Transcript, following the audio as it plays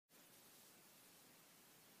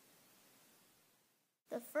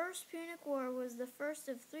First Punic War was the first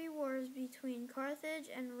of 3 wars between Carthage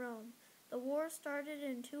and Rome. The war started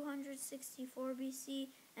in 264 BC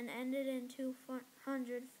and ended in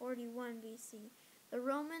 241 BC. The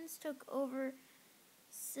Romans took over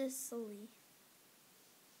Sicily.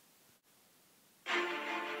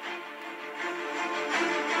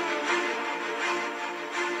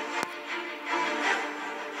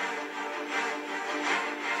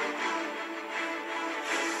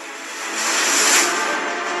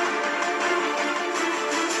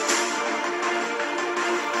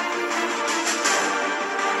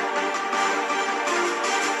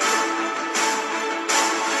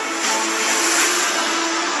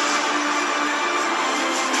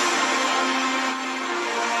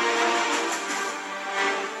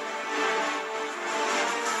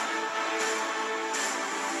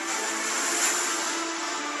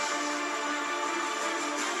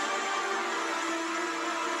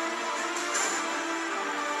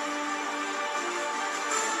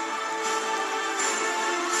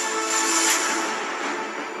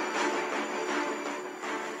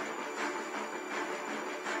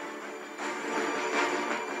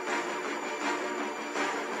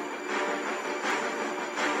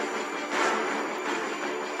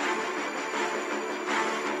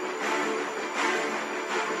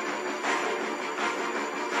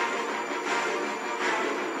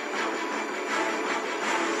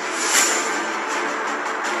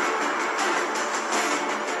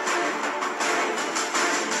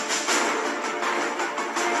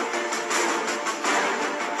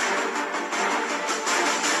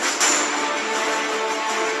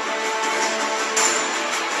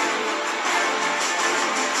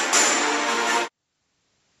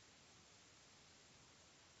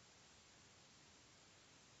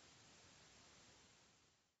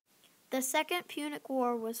 The Second Punic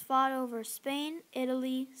War was fought over Spain,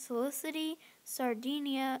 Italy, Sicily,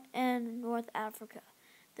 Sardinia, and North Africa.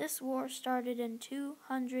 This war started in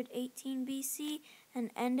 218 BC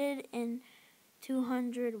and ended in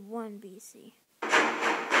 201 BC.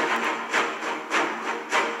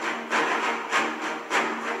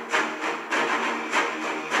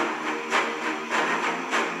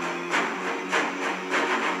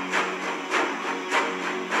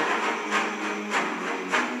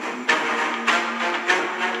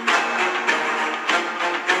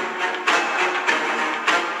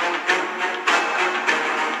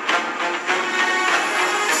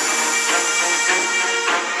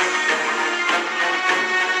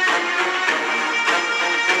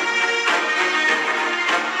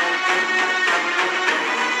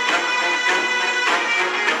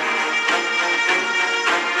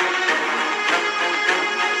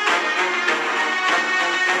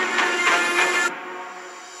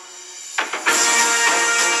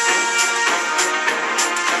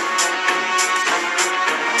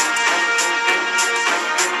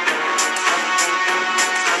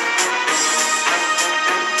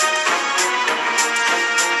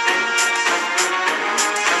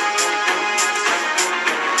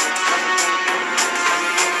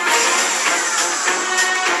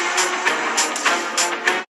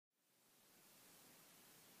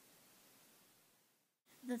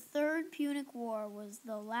 The Third Punic War was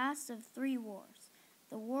the last of 3 wars.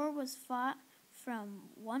 The war was fought from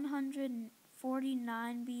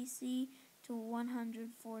 149 BC to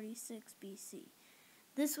 146 BC.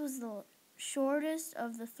 This was the shortest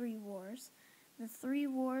of the 3 wars. The 3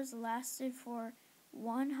 wars lasted for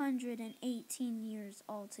 118 years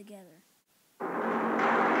altogether.